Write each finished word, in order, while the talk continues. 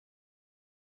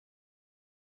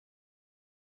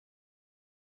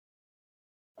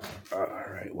All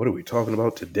right, what are we talking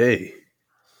about today?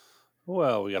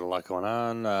 Well, we got a lot going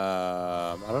on.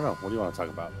 I don't know. What do you want to talk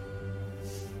about?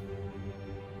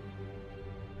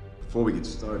 Before we get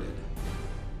started,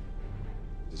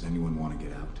 does anyone want to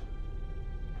get out?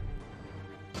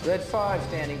 Red 5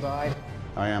 standing by.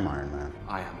 I am Iron Man.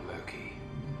 I am Loki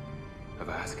of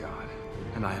Asgard,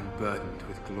 and I am burdened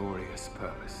with glorious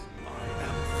purpose. I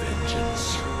am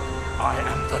vengeance. I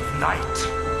am the knight.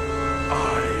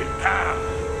 I am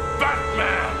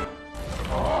Batman.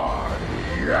 I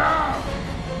am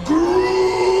Groot.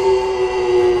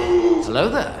 Hello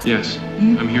there. Yes,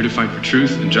 I'm here to fight for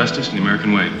truth and justice in the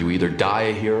American way. You either die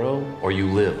a hero or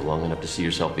you live long enough to see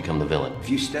yourself become the villain. If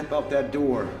you step out that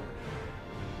door,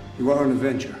 you are an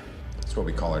Avenger. That's what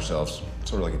we call ourselves.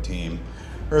 Sort of like a team.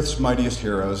 Earth's mightiest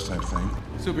heroes type thing.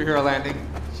 Superhero landing.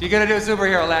 You gonna do a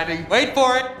superhero landing? Wait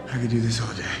for it. I could do this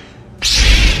all day.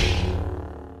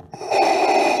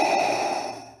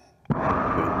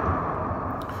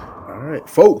 All right,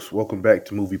 folks, welcome back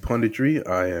to Movie Punditry.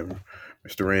 I am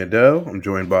Mr. Randell. I'm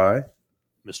joined by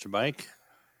Mr. Mike.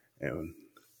 and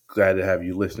glad to have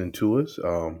you listening to us.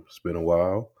 It's been a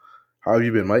while. How have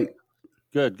you been, Mike?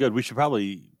 Good. We should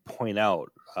probably point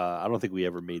out. I don't think we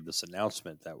ever made this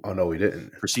announcement that. Oh no, we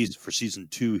didn't. For season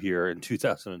 2 here in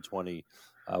 2020,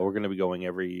 we're going to be going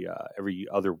every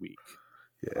other week.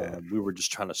 Yeah, We were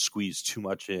just trying to squeeze too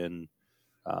much in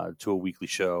to a weekly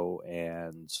show,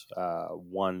 and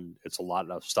one, it's a lot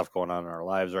of stuff going on in our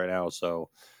lives right now, so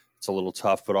it's a little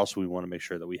tough. But also, we want to make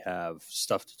sure that we have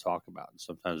stuff to talk about. And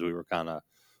sometimes we were kind of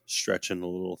stretching a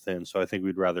little thin, so I think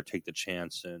we'd rather take the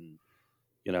chance and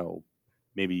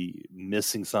maybe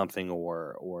missing something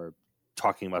or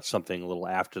talking about something a little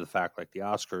after the fact, like the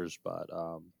Oscars, but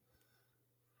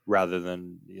rather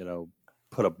than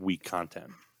put up weak content.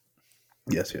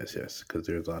 yes, because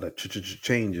there's a lot of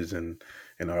changes in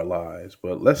our lives.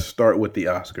 But let's start with the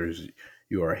Oscars.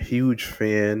 You are a huge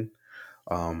fan.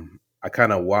 I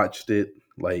kind of watched it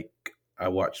like I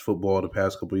watched football the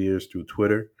past couple of years through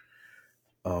Twitter.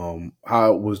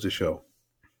 How was the show?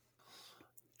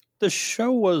 The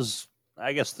show was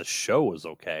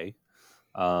okay.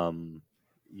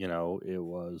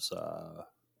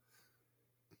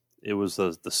 It was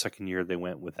the second year they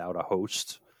went without a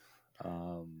host,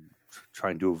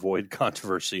 trying to avoid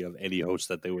controversy of any host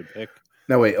that they would pick.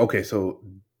 Now wait, okay, no,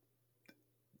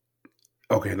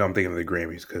 I'm thinking of the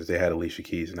Grammys because they had Alicia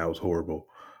Keys and that was horrible.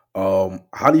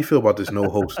 How do you feel about this no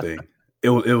host thing? It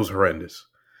was horrendous.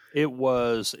 It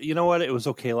was, it was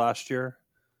okay last year.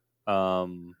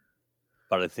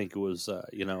 But I think it was,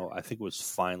 I think it was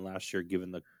fine last year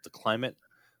given the climate.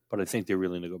 But I think they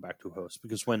really need to go back to a host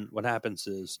because what happens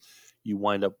is you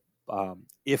wind up,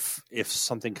 if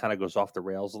something kind of goes off the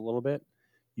rails a little bit,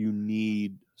 you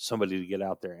need somebody to get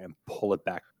out there and pull it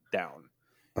back down.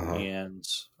 Uh-huh. And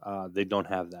they don't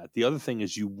have that. The other thing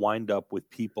is you wind up with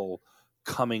people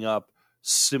coming up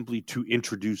simply to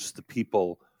introduce the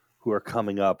people who are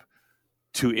coming up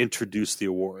to introduce the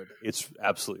award. It's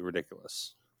absolutely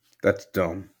ridiculous. That's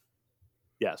dumb.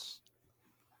 Yes.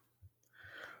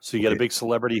 So you get a big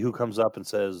celebrity who comes up and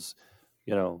says,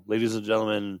 ladies and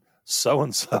gentlemen,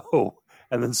 so-and-so,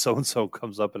 and then so-and-so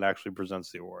comes up and actually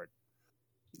presents the award.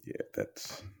 Yeah,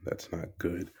 that's not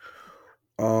good.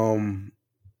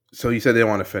 So you said they don't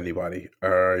want to offend anybody.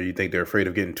 You think they're afraid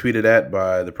of getting tweeted at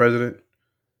by the president?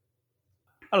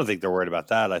 I don't think they're worried about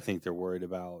that. I think they're worried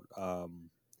about,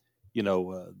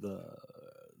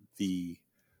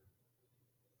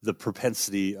 the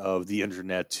propensity of the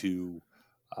internet to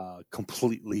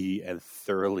completely and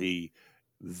thoroughly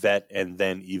vet and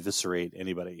then eviscerate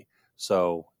anybody.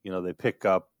 So, they pick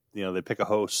a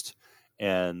host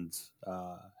and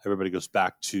everybody goes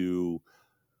back to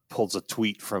pulls a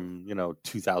tweet from,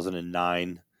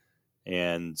 2009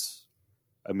 and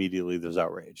immediately there's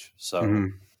outrage. So,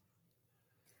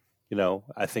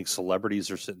 I think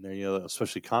celebrities are sitting there,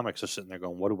 especially comics are sitting there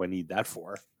going, what do I need that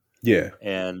for? Yeah.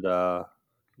 And,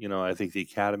 I think the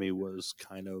Academy was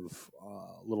kind of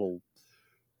a little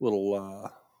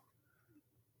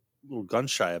gun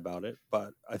shy about it,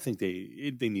 but I think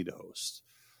they need a host.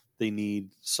 They need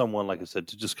someone, like I said,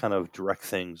 to just kind of direct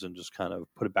things and just kind of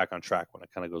put it back on track when it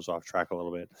kind of goes off track a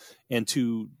little bit, and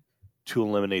to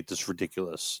eliminate this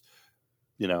ridiculous,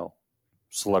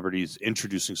 celebrities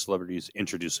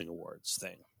introducing awards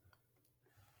thing.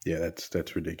 Yeah,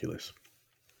 that's ridiculous.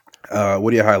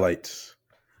 What are your highlights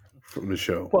from the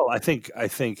show? Well, I think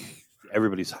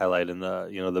everybody's highlight and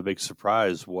the big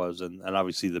surprise was, and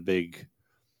obviously the big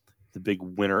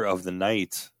winner of the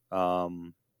night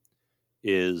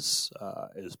is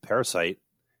Parasite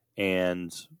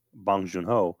and Bong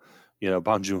Joon-ho.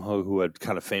 Bong Joon-ho, who had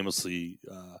kind of famously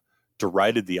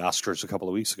derided the Oscars a couple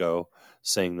of weeks ago,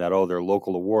 saying that, they're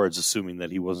local awards, assuming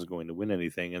that he wasn't going to win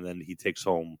anything. And then he takes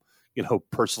home,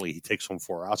 personally, he takes home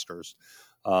 4 Oscars,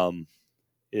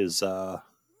 is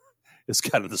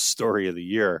kind of the story of the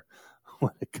year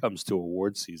when it comes to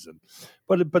award season,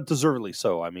 but deservedly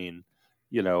so. I mean,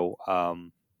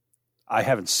 I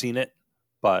haven't seen it,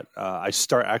 but I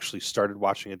actually started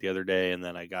watching it the other day, and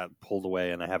then I got pulled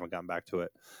away, and I haven't gotten back to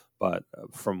it. But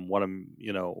from what I'm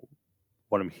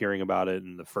hearing about it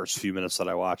in the first few minutes that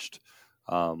I watched,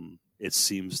 it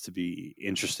seems to be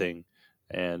interesting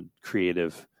and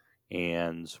creative,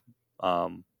 and I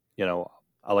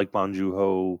like Bong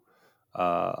Joon-ho.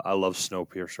 I love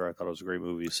Snowpiercer. I thought it was a great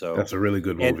movie. So that's a really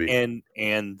good movie. And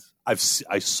I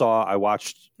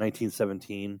watched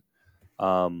 1917.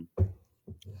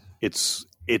 It's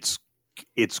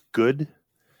good.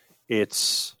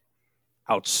 It's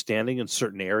outstanding in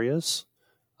certain areas.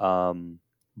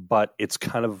 But it's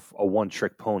kind of a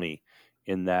one-trick pony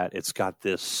in that it's got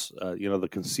this, the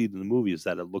conceit in the movie is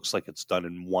that it looks like it's done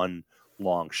in one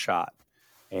long shot.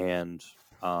 And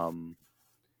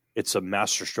it's a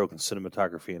masterstroke in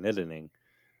cinematography and editing.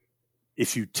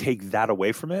 If you take that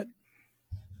away from it,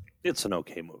 it's an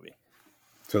okay movie.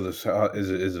 So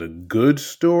is it a good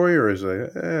story, or is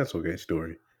it it's okay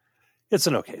story? It's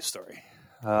an okay story.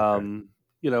 Okay.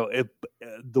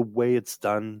 The way it's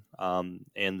done,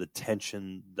 and the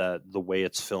tension that the way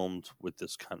it's filmed with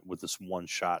this one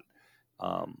shot,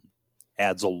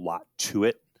 adds a lot to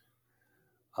it.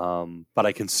 But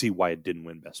I can see why it didn't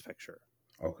win Best Picture.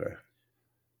 Okay.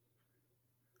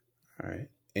 All right.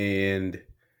 And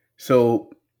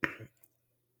so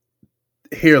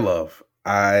Hair Love.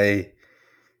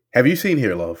 Have you seen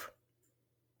Hair Love?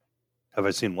 Have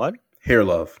I seen what? Hair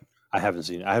Love. I haven't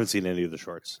seen any of the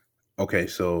shorts. Okay,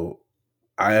 so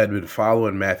I had been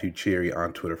following Matthew Cherry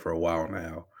on Twitter for a while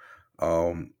now.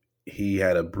 He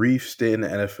had a brief stint in the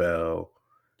NFL,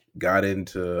 got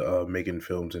into making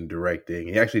films and directing.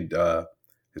 He actually has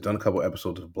done a couple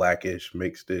episodes of Blackish,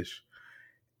 Mixed-ish,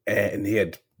 and he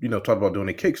had talked about doing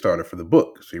a Kickstarter for the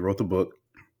book. So he wrote the book,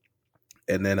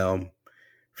 and then a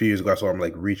few years ago I saw him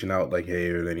reaching out hey,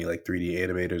 are there any 3D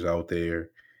animators out there?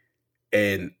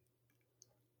 And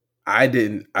I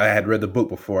had read the book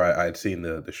before I had seen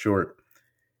the short.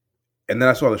 And then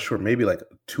I saw the short maybe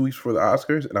 2 weeks before the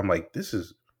Oscars. And I'm like, this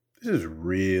is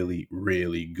really,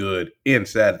 really good and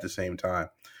sad at the same time.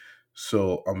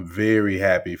 So I'm very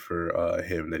happy for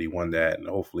him that he won that. And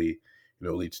hopefully, it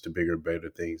leads to bigger and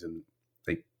better things. And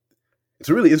it's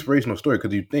a really inspirational story,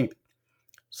 because you think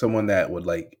someone that would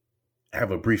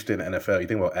have a brief stint in the NFL, you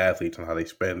think about athletes and how they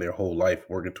spend their whole life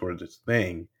working towards this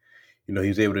thing. He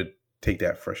was able to take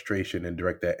that frustration and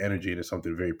direct that energy into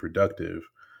something very productive.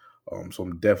 So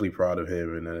I'm definitely proud of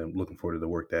him, and I'm looking forward to the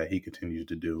work that he continues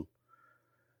to do.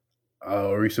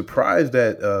 Are you surprised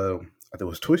that I think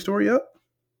was Toy Story up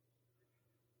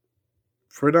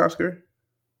for an Oscar?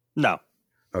 No.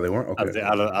 Oh, they weren't? Okay.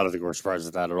 I don't think we're surprised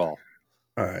at that at all.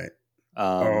 All right.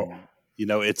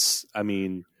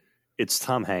 It's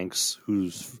Tom Hanks,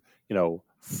 who's,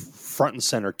 front and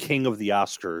center king of the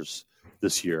Oscars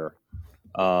this year.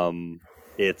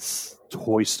 It's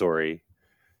Toy Story.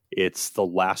 It's the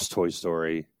last Toy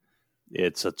Story.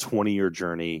 It's a 20-year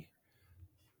journey.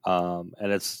 And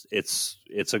it's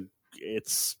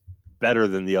better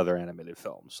than the other animated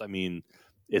films. I mean,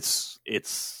 it's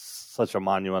such a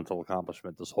monumental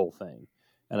accomplishment, this whole thing.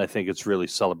 And I think it's really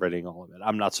celebrating all of it.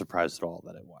 I'm not surprised at all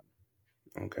that it won.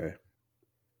 Okay.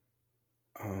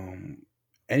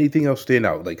 Anything else stand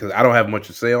out? Because I don't have much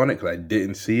to say on it because I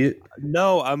didn't see it.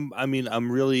 No, I'm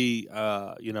really,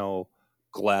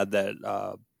 glad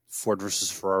that Ford versus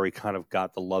Ferrari kind of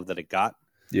got the love that it got.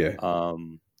 Yeah.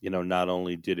 Not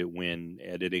only did it win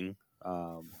editing,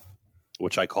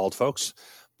 which I called, folks,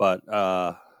 but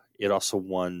it also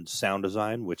won sound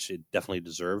design, which it definitely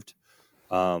deserved.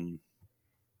 And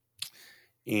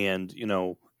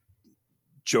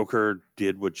Joker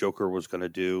did what Joker was going to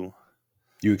do.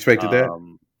 You expected that?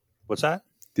 What's that?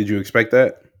 Did you expect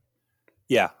that?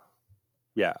 Yeah.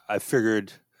 I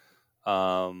figured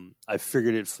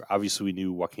it. Obviously, we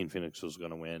knew Joaquin Phoenix was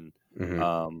going to win.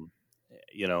 Mm-hmm.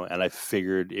 And I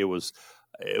figured it was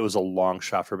a long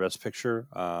shot for Best Picture.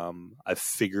 I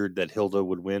figured that Hilda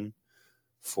would win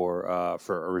for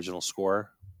original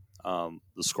score. The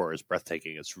score is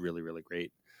breathtaking. It's really, really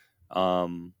great.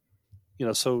 So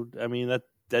I mean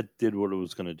that did what it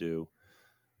was going to do.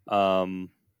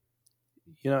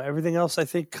 Everything else I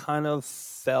think kind of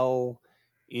fell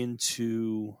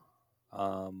into,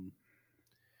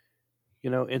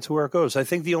 into where it goes. I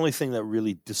think the only thing that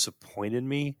really disappointed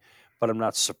me, but I'm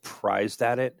not surprised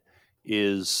at it,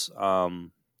 is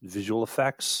visual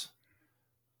effects.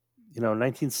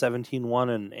 1917 won,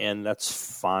 and that's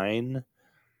fine,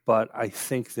 but I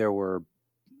think there were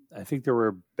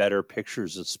better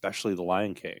pictures, especially The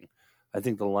Lion King. I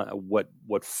think what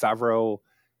Favreau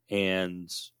and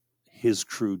his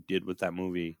crew did with that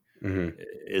movie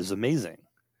is amazing.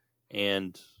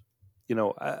 And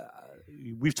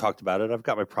we've talked about it. I've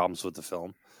got my problems with the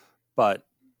film, but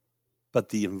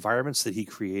the environments that he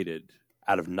created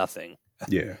out of nothing,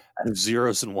 out of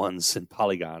zeros and ones and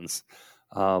polygons,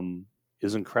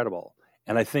 is incredible.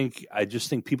 And I just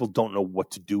think people don't know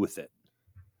what to do with it.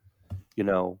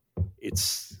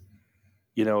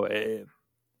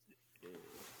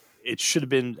 It should have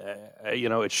been,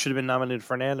 it should have been nominated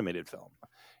for an animated film.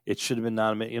 It should have been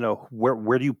nominated.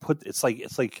 Where do you put? It's like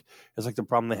the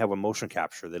problem they have with motion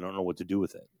capture. They don't know what to do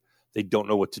with it. They don't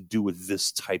know what to do with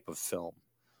this type of film.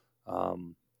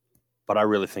 But I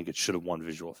really think it should have won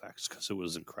visual effects because it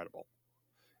was incredible,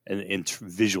 and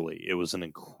visually, it was an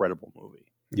incredible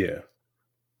movie. Yeah.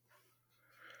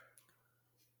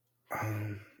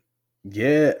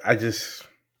 Yeah, I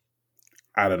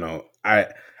don't know.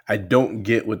 I don't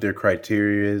get what their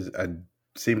criteria is. It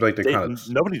seems like they're kind of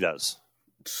nobody does.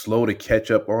 Slow to catch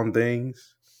up on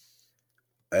things.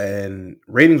 And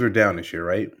ratings were down this year,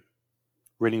 right?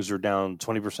 Ratings were down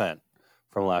 20%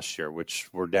 from last year,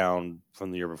 which were down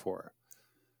from the year before.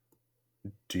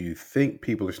 Do you think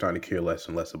people are starting to care less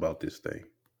and less about this thing?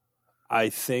 I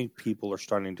think people are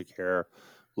starting to care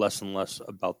less and less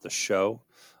about the show.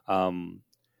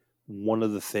 One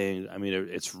of the things,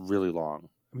 it's really long.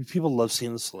 People love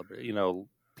seeing the celebrity.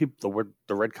 People,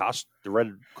 the red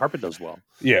carpet does well.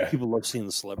 Yeah, people love seeing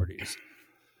the celebrities.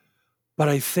 But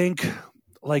I think,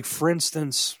 like for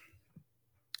instance,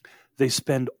 they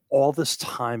spend all this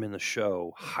time in the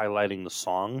show highlighting the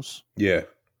songs. Yeah,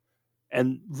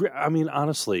 and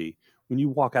honestly, when you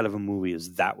walk out of a movie,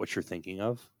 is that what you're thinking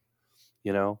of?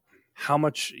 How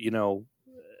much?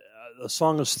 A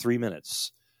song is 3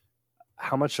 minutes.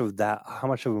 How much of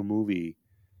a movie?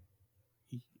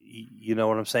 You know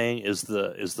what I'm saying? Is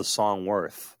the song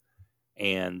worth?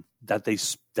 And that they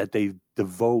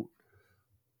devote,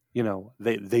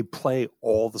 they play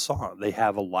all the songs. They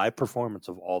have a live performance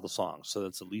of all the songs, so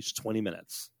that's at least 20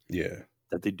 minutes. Yeah,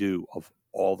 that they do of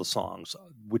all the songs,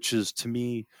 which is to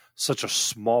me such a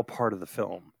small part of the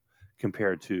film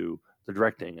compared to the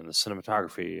directing and the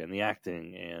cinematography and the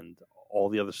acting and all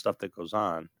the other stuff that goes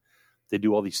on. They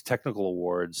do all these technical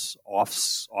awards off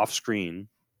screen.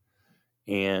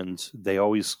 And they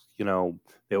always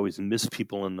miss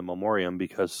people in the memoriam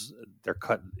because they're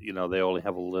cut. They only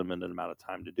have a limited amount of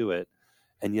time to do it,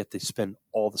 and yet they spend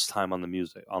all this time on the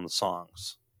music, on the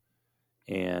songs.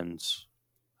 And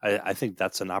I think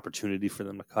that's an opportunity for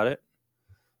them to cut it.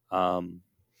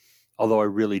 Although I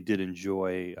really did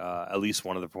enjoy at least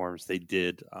one of the performances they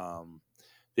did.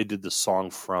 They did the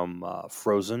song from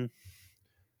Frozen.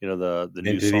 The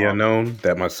new Into song, the Unknown,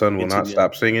 that my son will not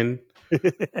stop singing.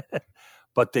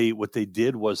 But what they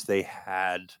did was they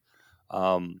had,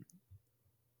 not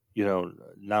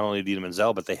only Idina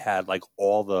Menzel, but they had like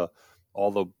all the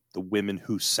women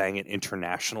who sang it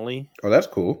internationally. Oh, that's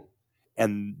cool.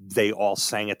 And they all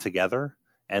sang it together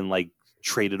and like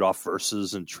traded off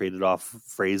verses and traded off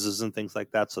phrases and things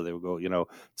like that. So they would go, to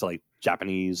like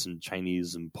Japanese and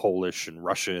Chinese and Polish and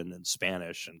Russian and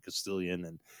Spanish and Castilian,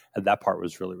 and that part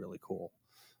was really, really cool.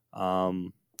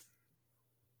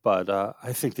 But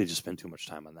I think they just spend too much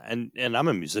time on that. And I'm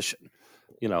a musician.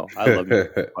 I love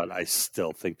music, but I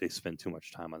still think they spend too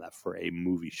much time on that for a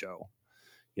movie show.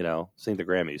 Sing the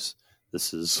Grammys.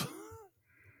 This is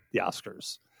the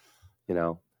Oscars.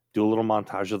 Do a little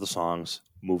montage of the songs,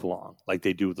 move along, like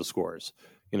they do with the scores.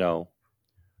 The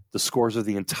scores of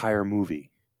the entire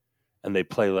movie, and they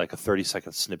play like a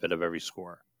 30-second snippet of every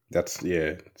score.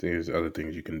 There's other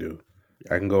things you can do.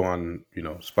 I can go on,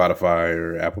 Spotify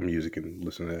or Apple Music and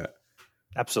listen to that.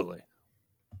 Absolutely.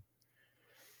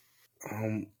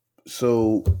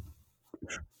 So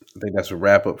I think that's a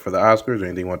wrap up for the Oscars.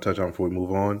 Anything you want to touch on before we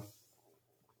move on?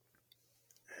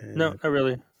 No, not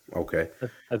really. Okay.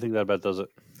 I think that about does it.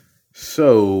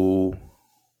 So,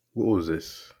 what was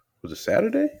this? Was it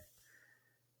Saturday?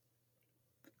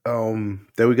 Then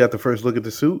we got the first look at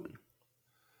the suit.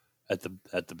 At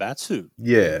the bat suit.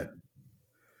 Yeah.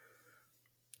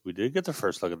 We did get the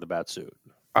first look at the bat suit.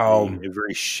 A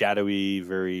very shadowy,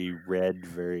 very red,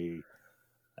 very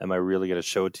am I really going to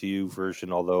show it to you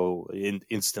version, although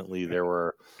instantly there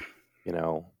were,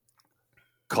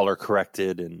 color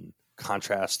corrected and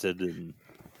contrasted and,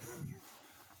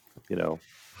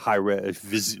 high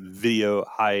video,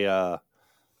 high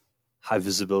high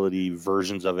visibility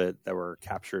versions of it that were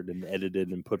captured and edited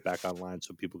and put back online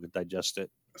so people could digest it.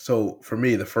 So for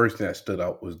me, the first thing that stood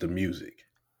out was the music,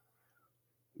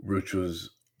 which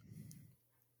was,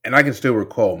 and I can still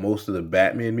recall most of the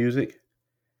Batman music.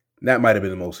 That might have been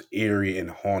the most eerie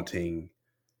and haunting.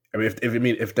 I mean,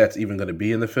 if that's even going to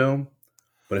be in the film,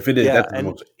 but if it is, that's the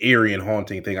most eerie and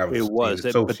haunting thing I've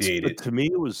associated. But to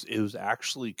me, it was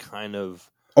actually kind of.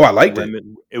 Oh, I liked it.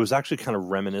 It was actually kind of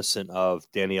reminiscent of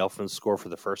Danny Elfman's score for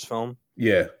the first film.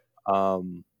 Yeah. But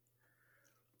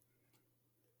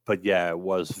yeah, it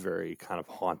was very kind of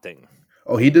haunting.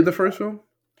 Oh, he did the first film?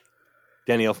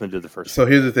 Danny Elfman did the first film. So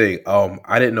here's the thing.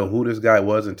 I didn't know who this guy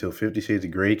was until 50 Shades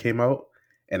of Grey came out.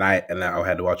 And I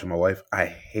had to watch it with my wife. I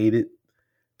hated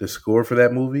the score for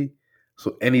that movie.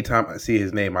 So anytime I see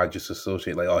his name, I just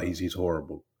associate like, oh, he's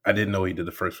horrible. I didn't know he did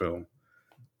the first film.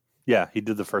 Yeah, he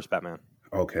did the first Batman.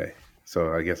 Okay,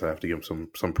 so I guess I have to give him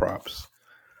some props.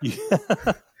 Yeah,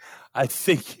 I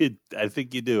think you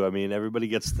do. I mean, everybody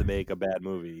gets to make a bad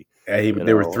movie. Yeah,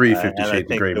 there were 3 50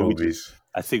 Shades of Grey movies.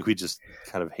 I think we just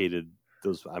kind of hated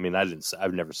those. I mean,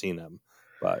 I've never seen them,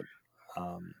 but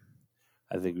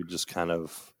I think we just kind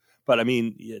of. But I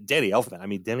mean, Danny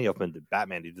Elfman did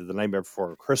Batman. He did The Nightmare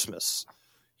Before Christmas.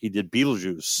 He did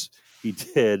Beetlejuice. He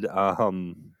did.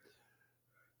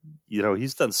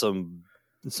 He's done some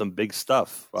big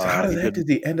stuff. So how the heck did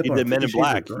he end up? He did Men in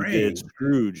Black. He did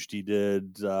Scrooge. He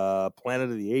did Planet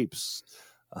of the Apes.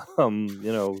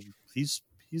 He's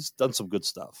done some good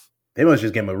stuff. They must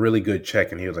just give him a really good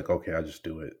check, and he was like, "Okay, I'll just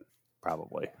do it."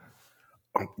 Probably.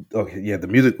 Okay, yeah, the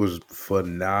music was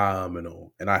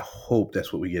phenomenal, and I hope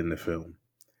that's what we get in the film.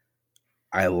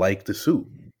 I like the suit.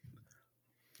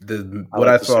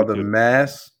 I saw the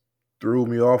mask threw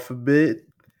me off a bit,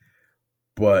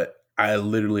 but I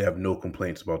literally have no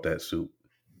complaints about that suit.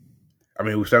 I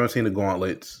mean, we haven't seen the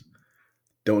gauntlets.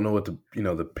 Don't know what the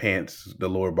pants, the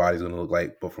lower body is going to look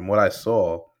like. But from what I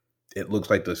saw, it looks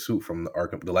like the suit from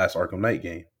the last Arkham Knight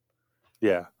game.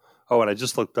 Yeah. Oh, and I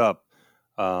just looked up.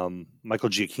 Michael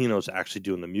Giacchino is actually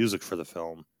doing the music for the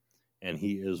film, and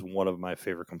he is one of my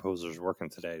favorite composers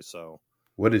working today. So,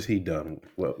 what has he done?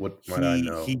 What might I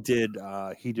know? He did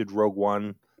Rogue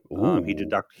One. He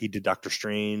did Doctor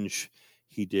Strange.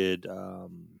 He did what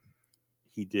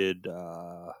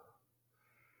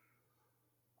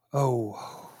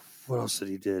else did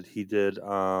he did? He did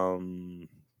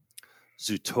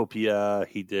Zootopia.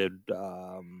 He did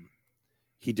the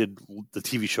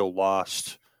TV show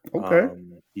Lost. Okay.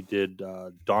 He did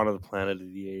Dawn of the Planet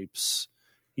of the Apes.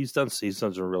 He's done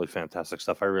some really fantastic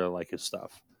stuff. I really like his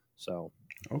stuff. So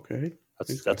okay,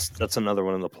 that's another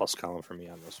one in the plus column for me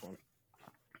on this one.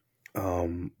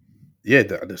 Yeah,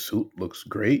 the suit looks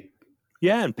great.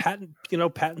 Yeah, and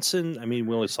Pattinson. I mean,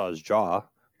 we only saw his jaw,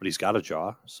 but he's got a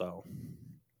jaw. So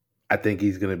I think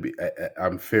he's gonna be.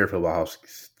 I'm fearful about how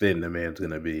thin the man's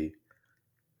gonna be.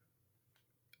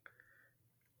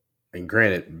 And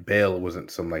granted, Bale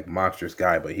wasn't some like monstrous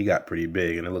guy, but he got pretty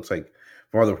big, and it looks like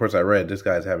from all the reports I read, this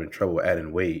guy's having trouble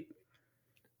adding weight.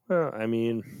 Well, I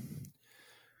mean,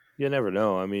 you never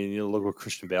know. I mean, look what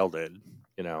Christian Bale did.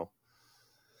 You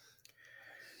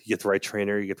get the right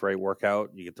trainer, you get the right workout,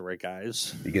 you get the right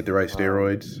guys, you get the right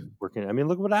steroids. Working. I mean,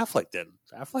 look what Affleck did.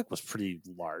 Affleck was pretty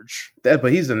large.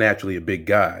 But he's naturally a big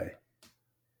guy.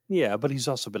 Yeah, but he's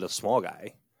also been a small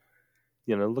guy.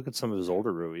 Look at some of his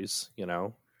older movies.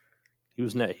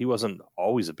 He wasn't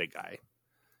always a big guy.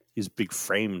 He's big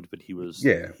framed, but he was.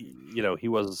 Yeah. He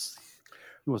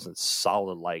wasn't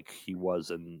solid like he was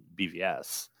in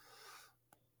BVS.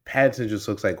 Pattinson just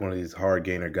looks like one of these hard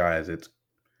gainer guys. It's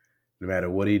no matter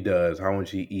what he does, how much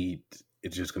he eats,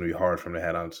 it's just going to be hard for him to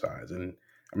head on size. And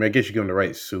I mean, I guess you give him the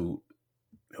right suit,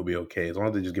 he'll be okay. As long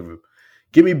as they just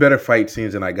give me better fight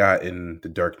scenes than I got in the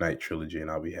Dark Knight trilogy, and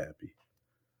I'll be happy.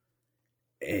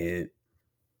 And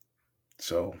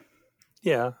so,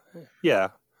 yeah, I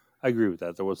agree with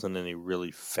that. There wasn't any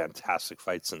really fantastic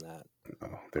fights in that.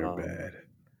 No, they're bad.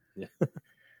 Yeah.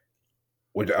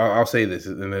 Which I'll say this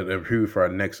in the preview for our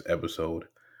next episode.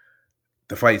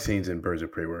 The fight scenes in Birds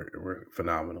of Prey were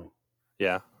phenomenal.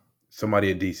 Yeah.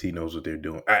 Somebody at DC knows what they're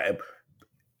doing. I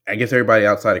guess everybody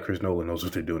outside of Chris Nolan knows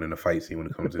what they're doing in the fight scene when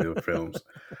it comes to their films.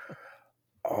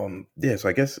 Yeah, so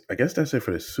I guess that's it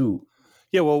for the suit.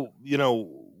 Yeah, well,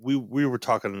 we were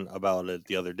talking about it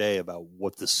the other day about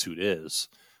what the suit is.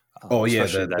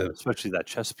 Especially that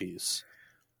chest piece.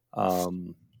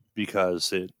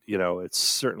 Because it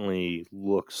certainly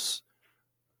looks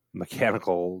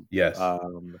mechanical. Yes.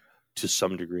 To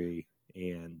some degree,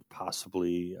 and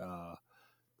possibly,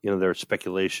 there's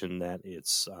speculation that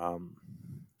it's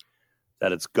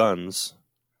guns,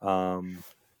 and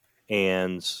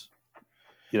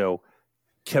you know,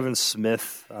 Kevin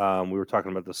Smith. We were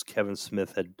talking about this. Kevin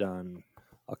Smith had done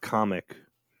a comic,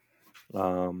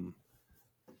 and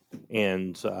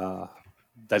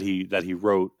that he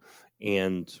wrote,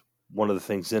 and one of the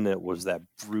things in it was that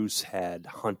Bruce had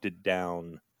hunted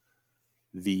down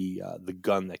the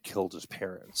gun that killed his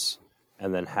parents,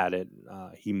 and then had it.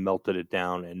 He melted it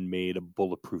down and made a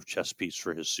bulletproof chest piece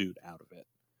for his suit out of it.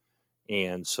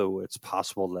 And so it's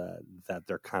possible that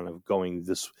they're kind of going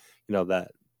this, you know,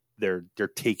 that they're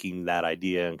taking that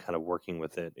idea and kind of working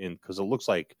with it, and because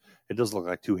it does look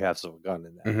like two halves of a gun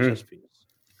in that chest piece.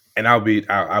 And I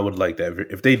would like that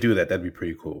if they do that. That'd be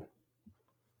pretty cool.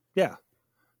 Yeah,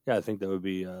 I think that would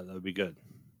be good.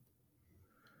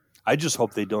 I just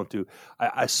hope they don't do.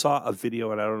 I saw a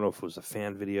video, and I don't know if it was a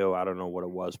fan video. I don't know what it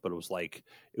was, but it was like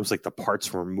the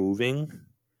parts were moving,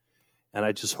 and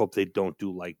I just hope they don't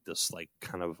do like this, like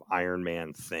kind of Iron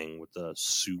Man thing with the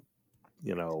suit,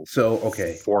 you know. So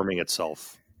okay, forming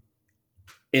itself.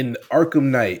 In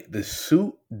Arkham Knight, the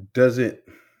suit doesn't.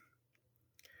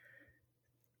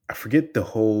 I forget the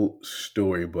whole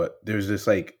story, but there's this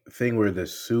like thing where the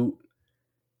suit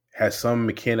has some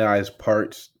mechanized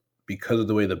parts because of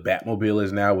the way the Batmobile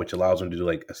is now, which allows them to do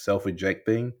like a self-eject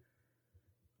thing,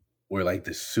 where like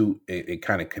the suit it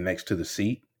kind of connects to the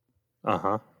seat.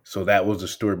 So that was the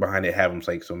story behind it having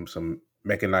like some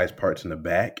mechanized parts in the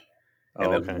back,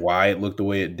 and that's why it looked the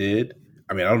way it did.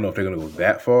 I mean, I don't know if they're gonna go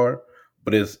that far,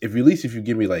 but if you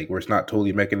give me like where it's not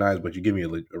totally mechanized, but you give me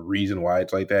a reason why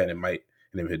it's like that, and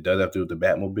if it does have to do with the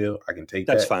Batmobile, I can take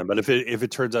that. That's fine. But if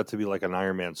it turns out to be like an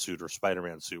Iron Man suit or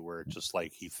Spider-Man suit, where it's just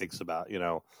like he thinks about, you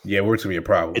know, where it's gonna be a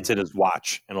problem. It's in his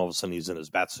watch, and all of a sudden he's in his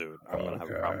bat suit. I'm gonna have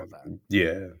a problem with that.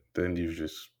 Yeah, then you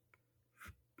just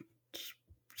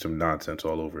some nonsense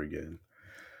all over again.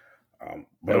 But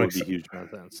that would be huge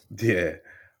nonsense. Yeah,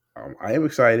 I am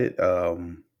excited.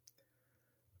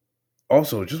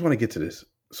 Also, just want to get to this.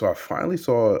 So I finally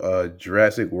saw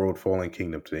Jurassic World: Fallen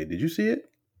Kingdom today. Did you see it?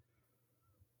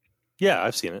 Yeah,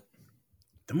 I've seen it.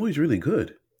 The movie's really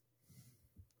good.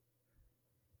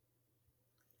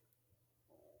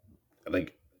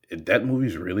 Like, that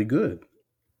movie's really good.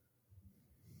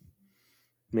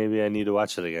 Maybe I need to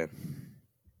watch it again.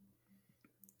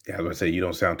 Yeah, I was going to say, you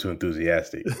don't sound too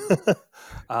enthusiastic.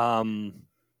 I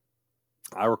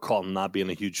recall not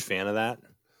being a huge fan of that.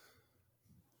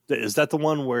 Is that the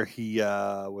one where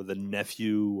where the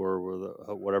nephew or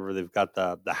whatever, they've got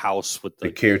the house with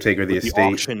the caretaker, the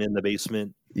estate, auction in the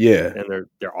basement? Yeah, and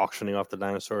they're auctioning off the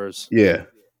dinosaurs. Yeah,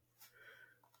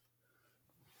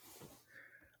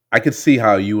 I could see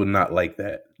how you would not like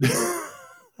that.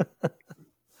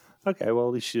 Okay, well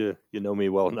at least you know me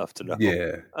well enough to know.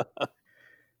 Yeah.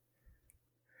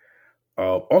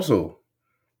 Also,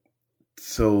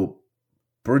 so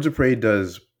Birds of Prey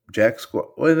does Jack Squad.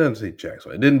 Well, it doesn't say Jack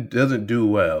Squad. It doesn't do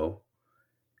well,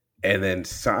 and then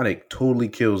Sonic totally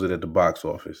kills it at the box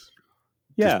office.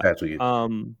 Yeah.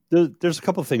 There's a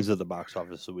couple of things at the box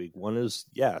office this week. One is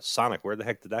Sonic. Where the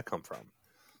heck did that come from?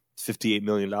 $58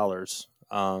 million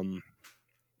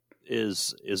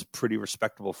is pretty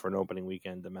respectable for an opening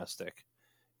weekend domestic,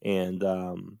 and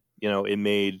it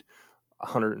made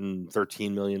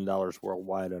 $113 million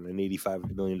worldwide on an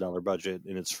 $85 million budget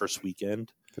in its first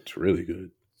weekend. That's really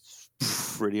good.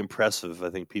 Pretty impressive. I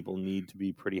think people need to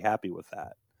be pretty happy with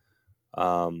that.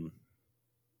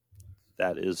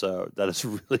 That is a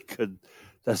really good.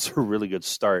 That's a really good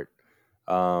start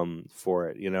for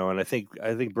it, and I think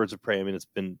Birds of Prey. I mean,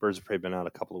 Birds of Prey been out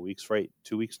a couple of weeks, right?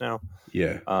 2 weeks now.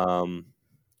 Yeah. And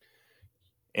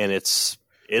it's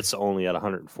only at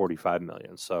 145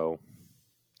 million, so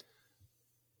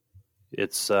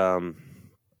it's shall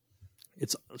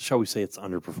we say it's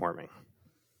underperforming.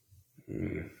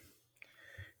 You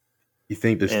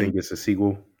think this thing gets a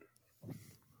sequel?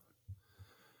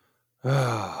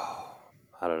 I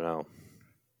don't know.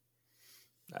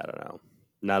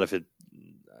 Not if it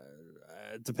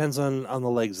depends on the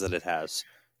legs that it has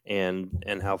and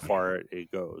how far it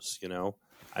goes,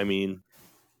 I mean,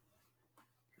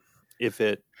 if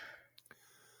it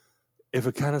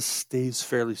kind of stays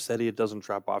fairly steady, it doesn't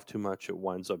drop off too much, it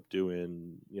winds up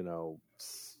doing, 400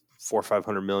 or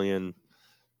 500 million,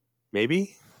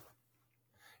 maybe.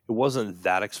 It wasn't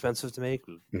that expensive to make,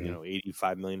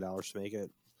 $85 million to make it.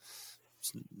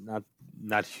 It's not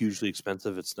hugely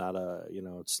expensive. It's not a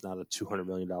 $200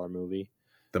 million movie.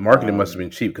 The marketing must have been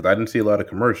cheap because I didn't see a lot of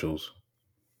commercials.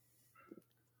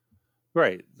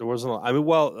 Right, there wasn't.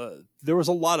 There was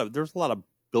a lot of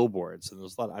billboards, and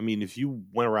there's a lot. If you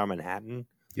went around Manhattan,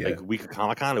 like the week of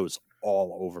Comic-Con, it was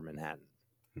all over Manhattan.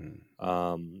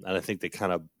 And I think they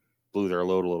kind of blew their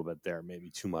load a little bit there, maybe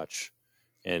too much,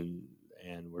 and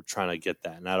and we're trying to get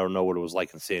that. And I don't know what it was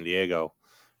like in San Diego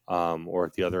or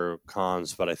at the other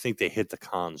cons, but I think they hit the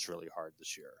cons really hard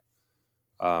this year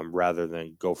rather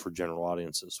than go for general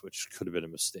audiences, which could have been a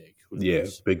mistake. Yeah,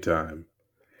 big time.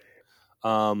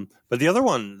 But the other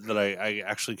one that I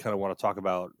actually kind of want to talk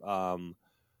about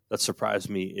that surprised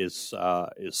me is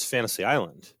Fantasy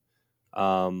Island.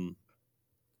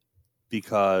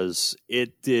 Because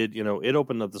it did, it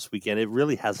opened up this weekend. It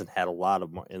really hasn't had a lot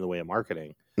in the way of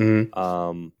marketing.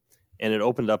 Mm-hmm. And it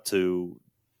opened up to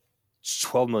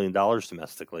 $12 million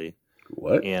domestically.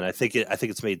 What? And I think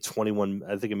it's made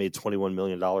 $21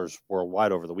 million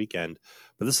worldwide over the weekend.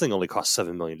 But this thing only cost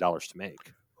 $7 million to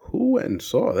make. Who went and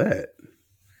saw that?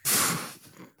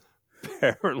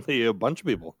 Apparently a bunch of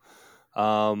people.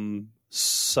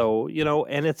 So,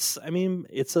 and it's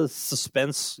a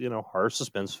suspense, horror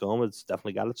suspense film. It's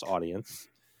definitely got its audience.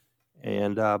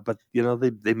 And, but,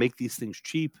 they make these things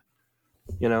cheap,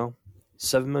 $7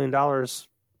 million, and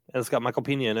it's got Michael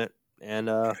Pena in it. And,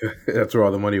 that's where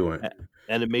all the money went.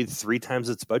 And it made 3 times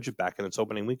its budget back in its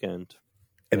opening weekend.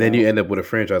 And then you end up with a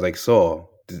franchise like Saw.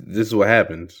 This is what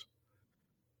happens.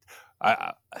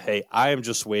 I am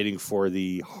just waiting for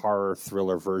the horror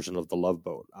thriller version of The Love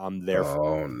Boat. I'm there for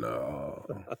Oh, no.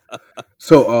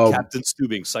 So, Captain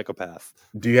Steubing, psychopath.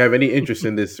 Do you have any interest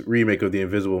in this remake of The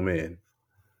Invisible Man?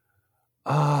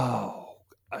 Oh,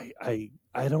 I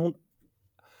don't.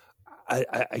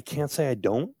 I can't say I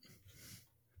don't.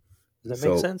 Does that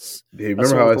make sense? Do you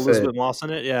remember how I said Elizabeth Moss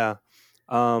in it? Yeah.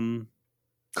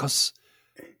 Because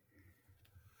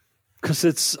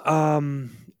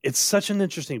it's such an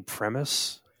interesting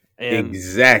premise. And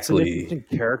exactly. It's an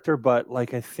interesting character, but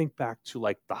like I think back to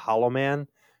like The Hollow Man,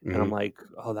 and I'm like,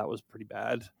 oh, that was pretty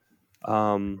bad.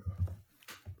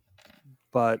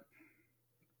 But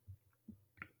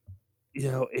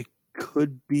it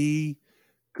could be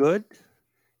good,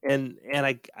 and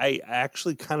I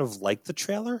actually kind of like the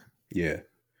trailer. Yeah.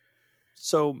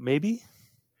 So maybe.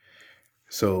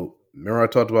 So remember I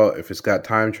talked about if it's got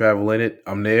time travel in it,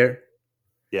 I'm there.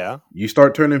 Yeah. You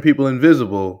start turning people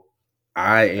invisible,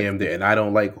 I am there, and I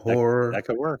don't like horror. That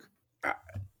could work.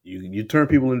 You turn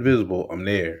people invisible, I'm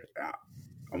there.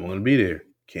 I'm going to be there.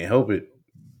 Can't help it.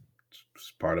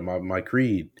 It's part of my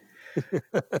creed.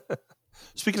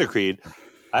 Speaking of Creed,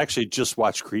 I actually just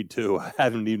watched Creed 2. I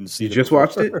haven't even seen it. You just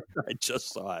watched it? I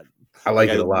just saw it. I like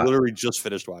it a lot. I literally just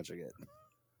finished watching it.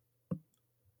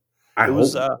 I'm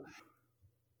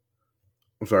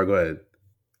sorry, go ahead.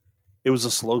 It was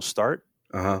a slow start.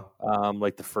 Uh-huh.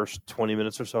 Like the first 20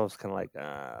 minutes or so, I was kind of like,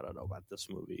 I don't know about this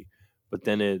movie. But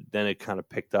then it kind of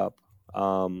picked up.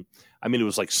 It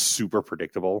was like super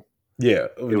predictable. Yeah,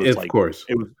 of course.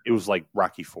 It was like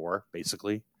Rocky IV,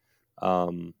 basically.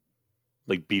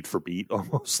 Like beat for beat,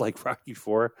 almost like Rocky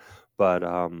IV. But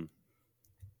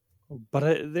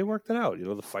they worked it out.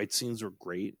 The fight scenes were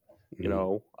great.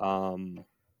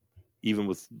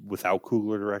 Even without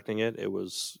Coogler directing it, it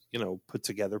was put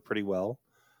together pretty well.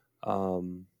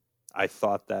 I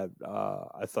thought that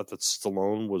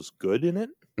Stallone was good in it.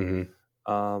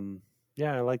 Mm-hmm.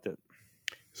 Yeah, I liked it.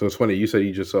 So it's funny. You said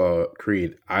you just saw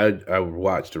Creed. I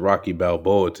watched Rocky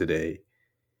Balboa today,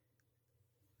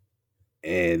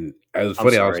 and it was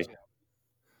funny.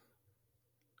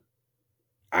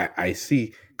 I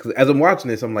see, because as I'm watching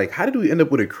this, I'm like, how did we end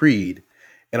up with a Creed?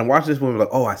 And I'm watching this movie like,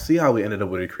 oh, I see how we ended up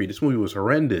with a Creed. This movie was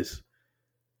horrendous.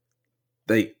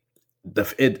 It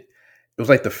was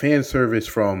like the fan service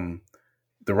from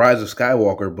The Rise of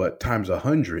Skywalker, but times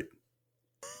 100.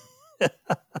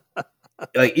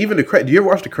 Like even the credit. Do you ever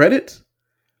watch the credits?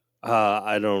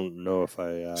 I don't know if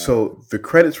I. So the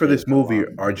credits for this movie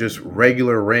are just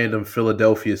regular, random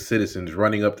Philadelphia citizens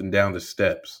running up and down the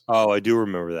steps. Oh, I do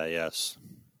remember that. Yes.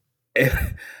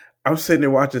 And I'm sitting there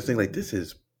watching this thing like, this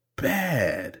is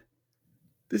bad.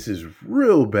 This is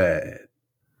real bad.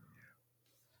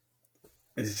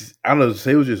 It's just, I don't know.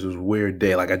 It was just a weird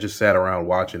day. Like I just sat around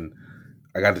watching.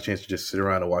 I got the chance to just sit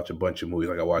around and watch a bunch of movies.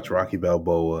 Like I watched Rocky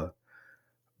Balboa.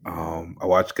 I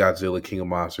watched Godzilla King of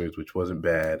Monsters, which wasn't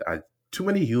bad. Too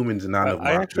many humans and not enough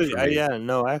monsters. I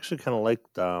actually kind of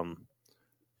liked. I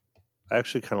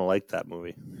actually kind of liked that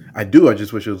movie. I do. I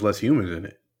just wish there was less humans in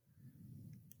it.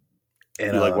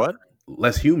 And you like what?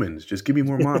 Less humans. Just give me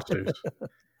more monsters.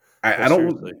 I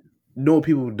don't know what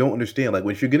people don't understand. Like,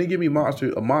 if you're gonna give me a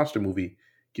monster movie,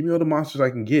 give me all the monsters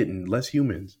I can get and less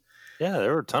humans. Yeah,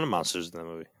 there were a ton of monsters in that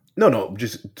movie. No,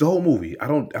 just the whole movie. I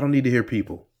don't need to hear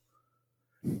people.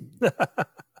 And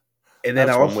then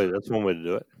that's one way to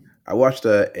do it. I watched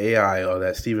AI or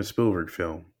that Steven Spielberg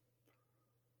film,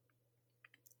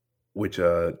 which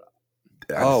wow,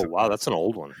 that's an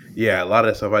old one. Yeah, a lot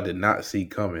of that stuff I did not see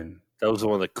coming. That was the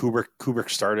one that Kubrick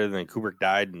started, and then Kubrick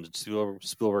died, and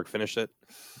Spielberg finished it.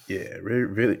 Yeah, really,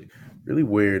 really, really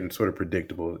weird and sort of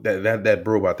predictable. That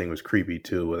robot thing was creepy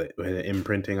too, with it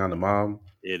imprinting on the mom.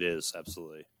 It is,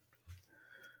 absolutely.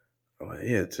 Oh,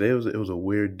 yeah, today it was a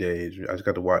weird day. I just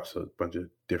got to watch a bunch of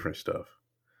different stuff.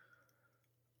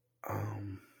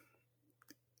 And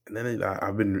then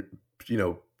I've been,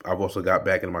 I've also got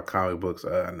back into my comic books.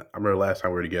 I remember last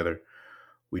time we were together,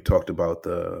 we talked about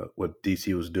what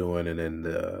DC was doing, and then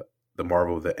the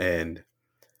Marvel The End.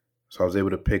 So I was able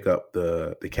to pick up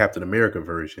the Captain America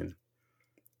version,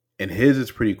 and his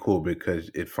is pretty cool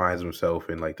because it finds himself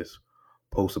in like this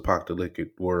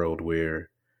post-apocalyptic world where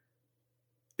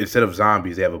instead of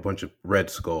zombies, they have a bunch of Red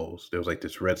Skulls. There was like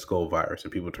this Red Skull virus,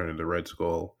 and people turn into Red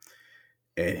Skull,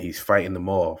 and he's fighting them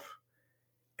off.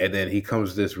 And then he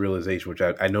comes to this realization, which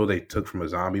I know they took from a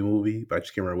zombie movie, but I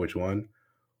just can't remember which one,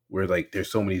 where like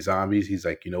there's so many zombies. He's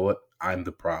like, you know what? I'm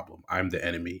the problem. I'm the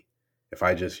enemy. If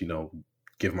I just,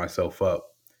 give myself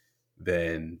up,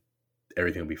 then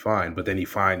everything will be fine. But then he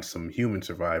finds some human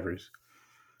survivors,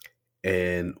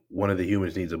 and one of the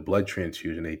humans needs a blood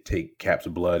transfusion. They take Cap's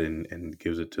blood and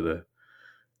gives it to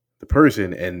the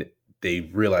person, and they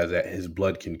realize that his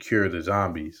blood can cure the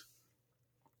zombies.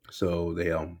 So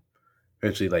they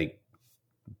eventually like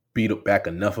beat up back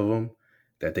enough of them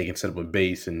that they can set up a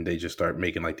base, and they just start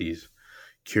making like these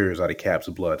cures out of Cap's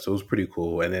blood. So it was pretty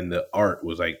cool. And then the art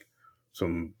was like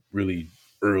some really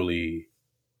early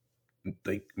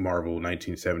like Marvel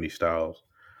 1970 styles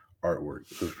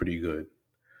artwork. It was pretty good.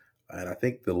 And I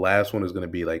think the last one is going to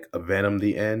be like a Venom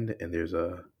The End, and there's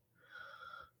I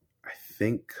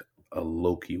think a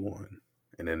Loki one,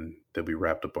 and then they'll be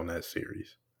wrapped up on that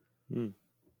series.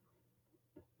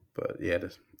 But yeah,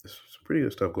 there's some pretty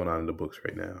good stuff going on in the books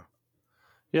right now.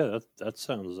 Yeah, that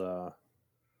sounds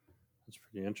that's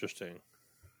pretty interesting.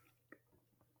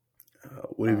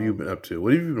 What have you been up to?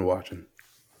 What have you been watching?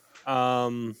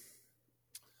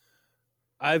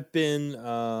 I've been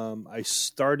I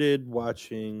started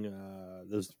watching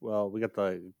this. Well, we got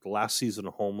the last season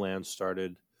of Homeland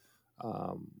started,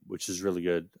 which is really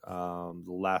good. The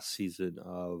last season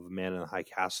of Man in the High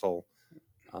Castle,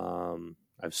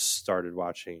 I've started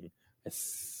watching. I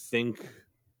think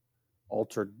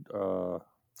Altered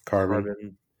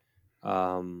Carbon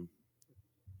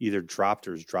either dropped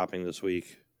or is dropping this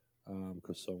week,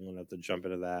 because so I'm going to have to jump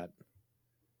into that.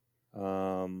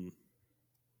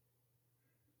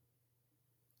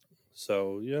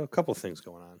 So a couple of things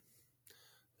going on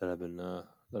that I've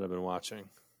been watching.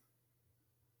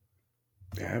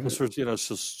 Yeah, still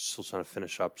trying to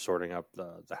finish up sorting up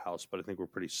the house, but I think we're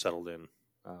pretty settled in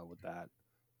with that.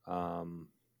 So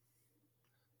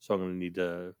I'm going to need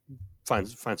to find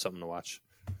something to watch.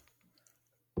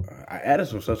 I added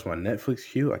some stuff to my Netflix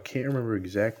queue. I can't remember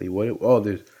exactly what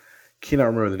it. Cannot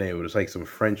remember the name. It was like some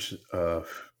French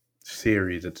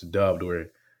series that's dubbed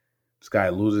where this guy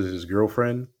loses his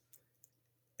girlfriend,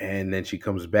 and then she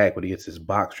comes back, but he gets this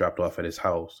box dropped off at his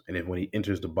house, and then when he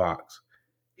enters the box,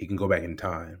 he can go back in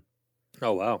time.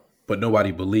 Oh wow! But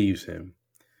nobody believes him.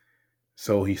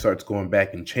 So he starts going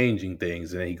back and changing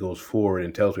things, and then he goes forward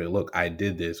and tells me, look, I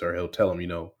did this. Or he'll tell him,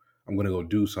 I'm going to go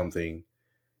do something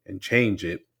and change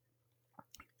it.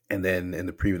 And then in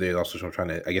the preview, there's also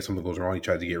I guess something goes wrong. He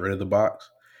tries to get rid of the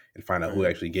box and find out who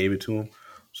actually gave it to him.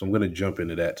 So I'm going to jump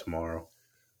into that tomorrow.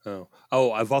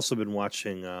 Oh, I've also been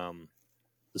watching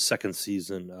the second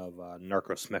season of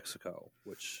Narcos Mexico,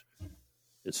 which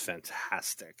is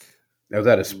fantastic. Now, was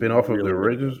that a spinoff of the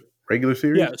regular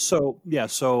series? So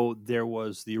there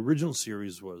was the original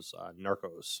series was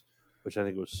Narcos, which I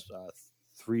think was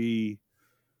 3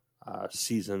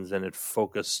 seasons, and it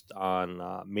focused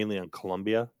on mainly on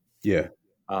Colombia. Yeah.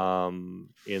 In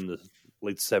the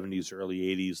late 70s, early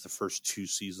 80s, the first 2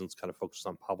 seasons kind of focused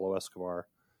on Pablo Escobar,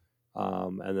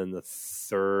 and then the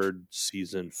third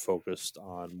season focused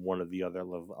on one of the other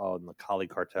on the Cali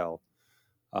cartel,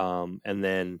 and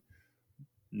then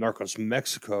Narcos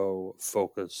Mexico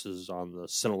focuses on the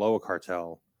Sinaloa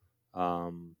cartel,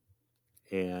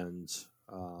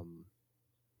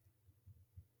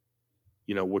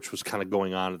 which was kind of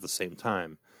going on at the same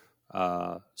time.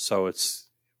 So it's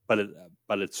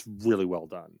really well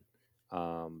done.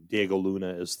 Diego Luna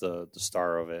is the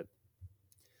star of it,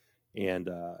 and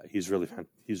he's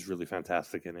really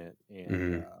fantastic in it,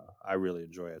 and I really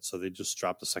enjoy it. So they just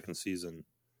dropped the second season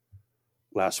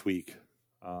last week.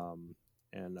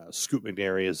 And Scoot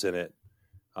McNairy is in it.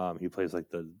 He plays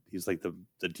he's like the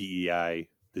DEA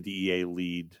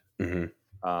lead in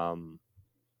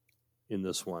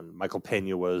this one. Michael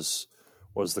Pena was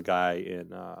the guy in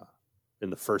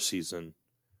the first season,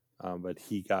 but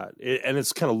he got it, and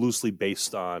it's kind of loosely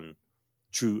based on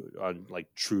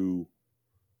true,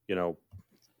 you know,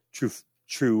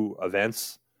 true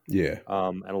events. Yeah.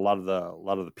 And a lot of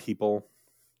the people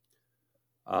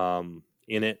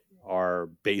in it are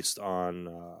based on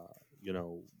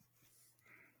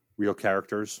real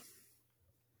characters.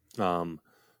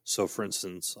 So, for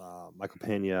instance, Michael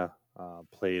Pena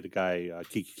played a guy,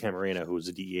 Kiki Camarena, who was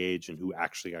a DEA agent who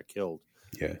actually got killed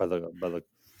by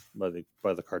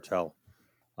the cartel.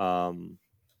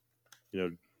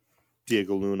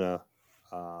 Diego Luna,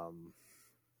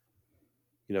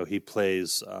 he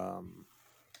plays,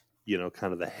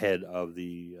 kind of the head of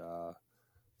the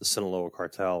Sinaloa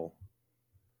cartel,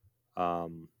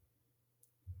 who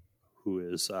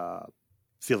is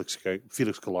Felix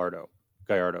Gallardo.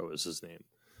 Gallardo is his name.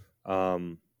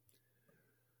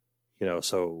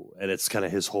 So, and it's kind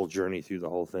of his whole journey through the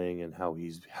whole thing and how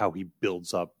he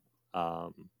builds up,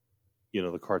 the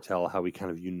cartel, how he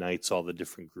kind of unites all the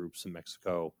different groups in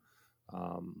Mexico,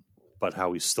 but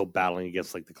how he's still battling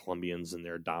against like the Colombians and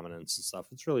their dominance and stuff.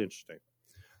 It's really interesting.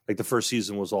 Like the first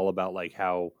season was all about like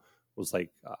how he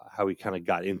kind of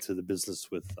got into the business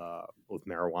with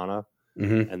marijuana.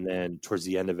 Mm-hmm. And then towards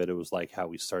the end of it, it was like how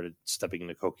we started stepping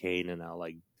into cocaine, and now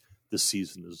like this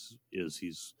season is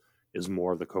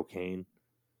more of the cocaine.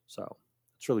 So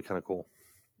it's really kind of cool.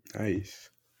 Nice.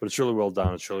 But it's really well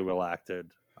done. It's really well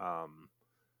acted.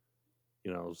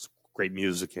 It's great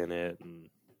music in it, and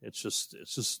it's just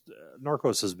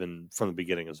Narcos has been from the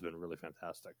beginning has been really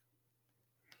fantastic.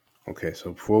 Okay,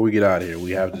 so before we get out of here,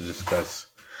 we have to discuss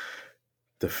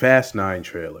the Fast 9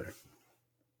 trailer.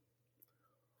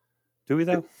 Do we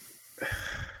though?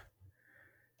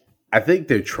 I think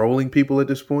they're trolling people at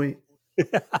this point.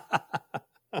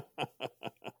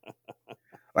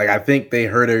 Like, I think they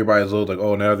heard everybody's loads like,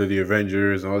 oh, now they're the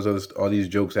Avengers and all these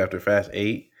jokes after Fast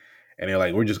 8. And they're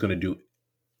like, we're just going to do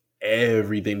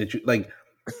everything that you like.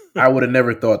 I would have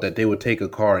never thought that they would take a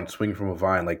car and swing from a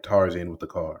vine like Tarzan with the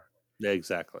car. Yeah,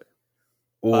 exactly.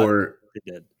 Or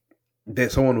they did.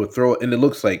 That someone would throw it, and it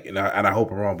looks like, and I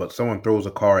hope I'm wrong, but someone throws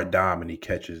a car at Dom and he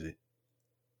catches it.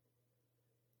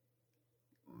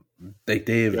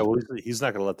 He's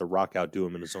not going to let The Rock outdo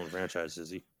him in his own franchise,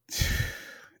 is he?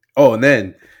 Oh, and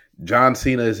then John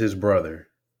Cena is his brother.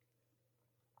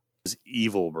 His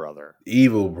evil brother.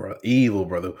 Evil brother.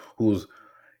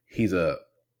 He's a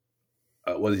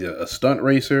stunt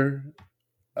racer,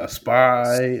 a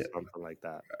spy, something like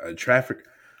that. A traffic.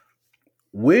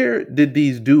 Where did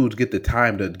these dudes get the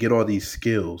time to get all these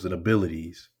skills and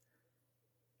abilities?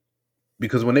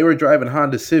 Because when they were driving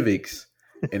Honda Civics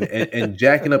and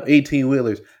jacking up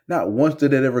 18-wheelers, not once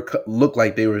did it ever look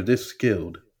like they were this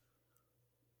skilled.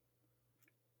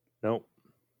 Nope.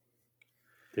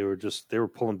 They were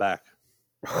pulling back.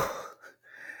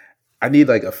 I need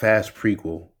like a fast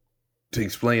prequel to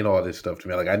explain all this stuff to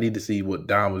me. Like, I need to see what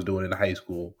Dom was doing in high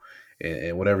school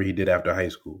and whatever he did after high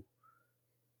school.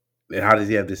 And how does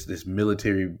he have this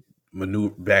military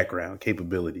maneuver background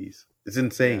capabilities? It's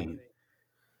insane.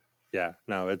 Yeah,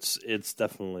 no, it's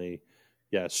definitely,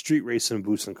 street racing and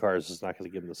boosting cars is not going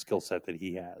to give him the skill set that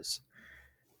he has.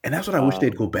 And that's what I wish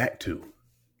they'd go back to.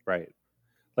 Right.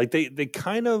 Like they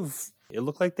kind of, it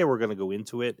looked like they were going to go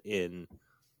into it in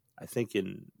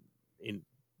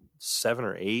 7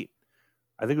 or 8.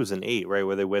 I think it was in 8, right?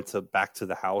 Where they went back to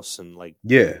the house and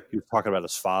he was talking about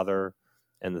his father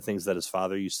and the things that his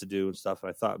father used to do and stuff. And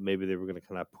I thought maybe they were going to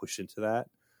kind of push into that,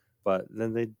 but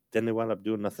then they wound up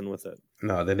doing nothing with it.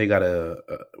 No, then they got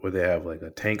where they have like a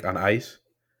tank on ice.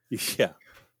 Yeah,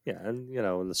 and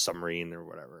in the submarine or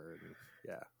whatever. And,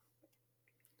 yeah.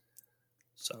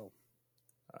 So,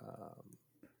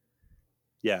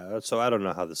 so I don't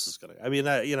know how this is going to. I mean,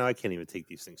 I can't even take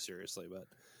these things seriously, but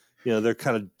they're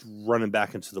kind of running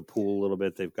back into the pool a little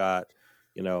bit. They've got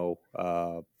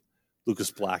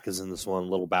Lucas Black is in this one.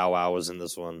 Little Bow Wow is in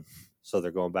this one. So they're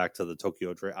going back to the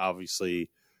Tokyo Drift. Obviously,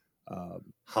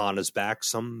 Han is back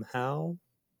somehow.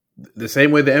 The same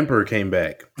way the Emperor came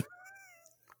back.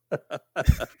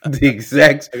 The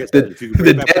exact, like said, if you can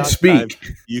bring the back dead speak.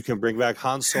 Time, you can bring back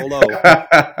Han Solo.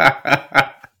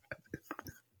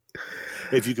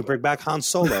 If you can bring back Han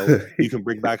Solo, you can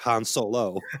bring back Han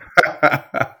Solo.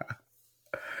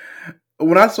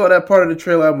 When I saw that part of the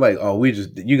trailer, I'm like, "Oh,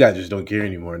 you guys just don't care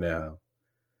anymore now."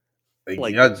 I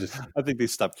think they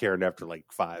stopped caring after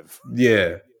 5.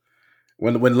 Yeah,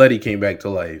 when Letty came back to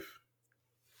life.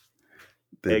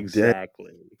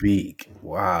 Exactly. Beak.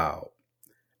 Wow.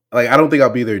 I don't think I'll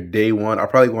be there day one. I'll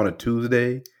probably go on a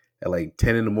Tuesday at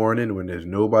 10 in the morning when there's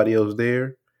nobody else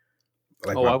there.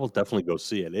 I will definitely go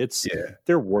see it.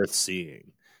 They're worth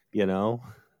seeing, and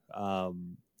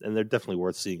they're definitely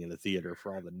worth seeing in the theater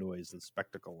for all the noise and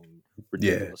spectacle and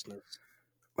ridiculousness.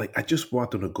 like I just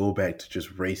want them to go back to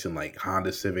just racing like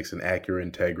Honda Civics and Acura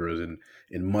Integras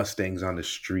and Mustangs on the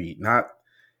street, not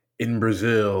in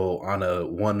Brazil on a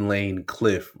 1-lane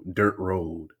cliff dirt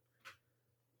road.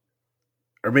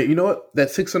 Or maybe, you know what? That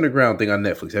 600 Ground thing on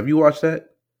Netflix. Have you watched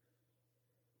that?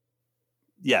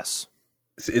 Yes.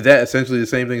 Is that essentially the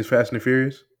same thing as Fast and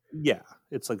Furious? Yeah,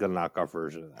 it's like a knockoff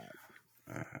version of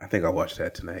that. I think I'll watch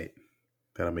that tonight.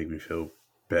 That'll make me feel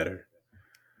better.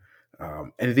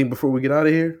 Anything before we get out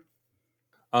of here?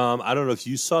 I don't know if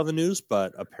you saw the news,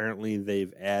 but apparently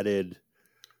they've added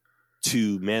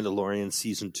to Mandalorian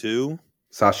Season 2.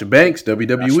 Sasha Banks,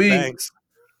 WWE. Sasha Banks.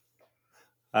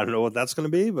 I don't know what that's going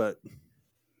to be, but...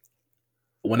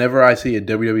 Whenever I see a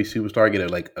WWE superstar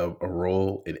get a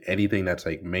role in anything that's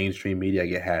like mainstream media, I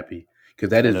get happy. Because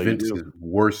that is Vince's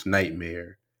worst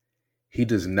nightmare. He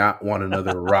does not want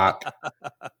another Rock,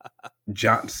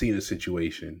 John Cena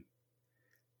situation.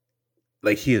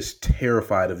 Like, he is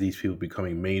terrified of these people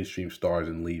becoming mainstream stars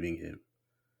and leaving him.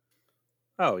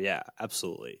 Oh, yeah,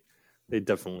 absolutely. They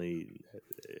definitely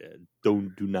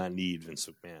do not need Vince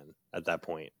McMahon at that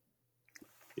point.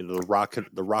 You know, the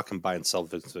Rock can buy and sell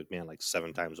Vince McMahon like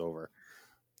 7 times over.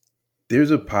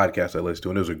 There's a podcast I listened to,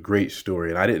 and it was a great story,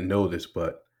 and I didn't know this,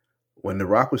 but when The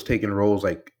Rock was taking roles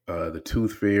like the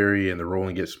Tooth Fairy and the role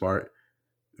in Get Smart,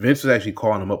 Vince was actually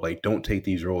calling him up like, don't take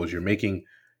these roles. You're making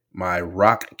my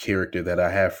Rock character that I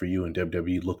have for you in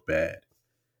WWE look bad.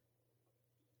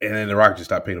 And then The Rock just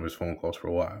stopped paying him his phone calls for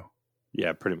a while.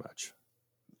 Yeah, pretty much.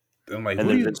 I'm like, and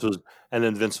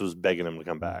then Vince was begging him to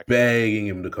come back. Begging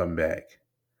him to come back.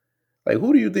 Like,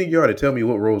 who do you think you are to tell me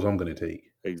what roles I'm going to take?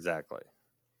 Exactly.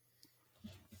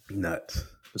 Nuts.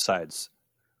 Besides,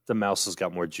 the mouse has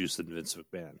got more juice than Vince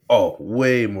McMahon. Oh,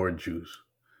 way more juice.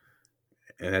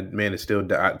 And that man is still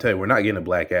I tell you, we're not getting a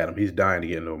Black Adam. He's dying to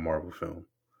get into a Marvel film.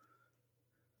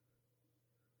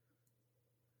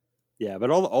 Yeah, but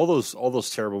all those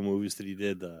terrible movies that he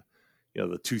did, the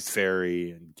Tooth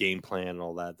Fairy and Game Plan and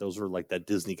all that, those were like that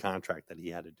Disney contract that he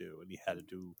had to do, and he had to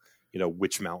do,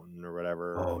 Witch Mountain or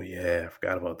whatever. Oh yeah, I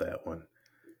forgot about that one.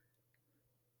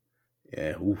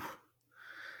 Yeah, oof.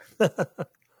 All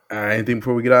right, anything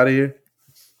before we get out of here?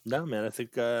 No, man, I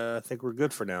think we're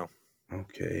good for now.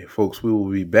 Okay, folks, we will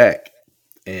be back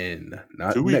in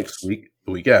not next week,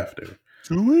 the week after.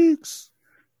 2 weeks.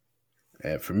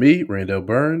 And for me, Randall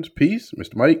Burns, peace.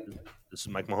 Mr. Mike. This is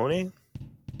Mike Mahoney.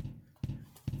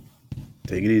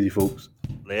 Take it easy, folks.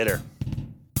 Later.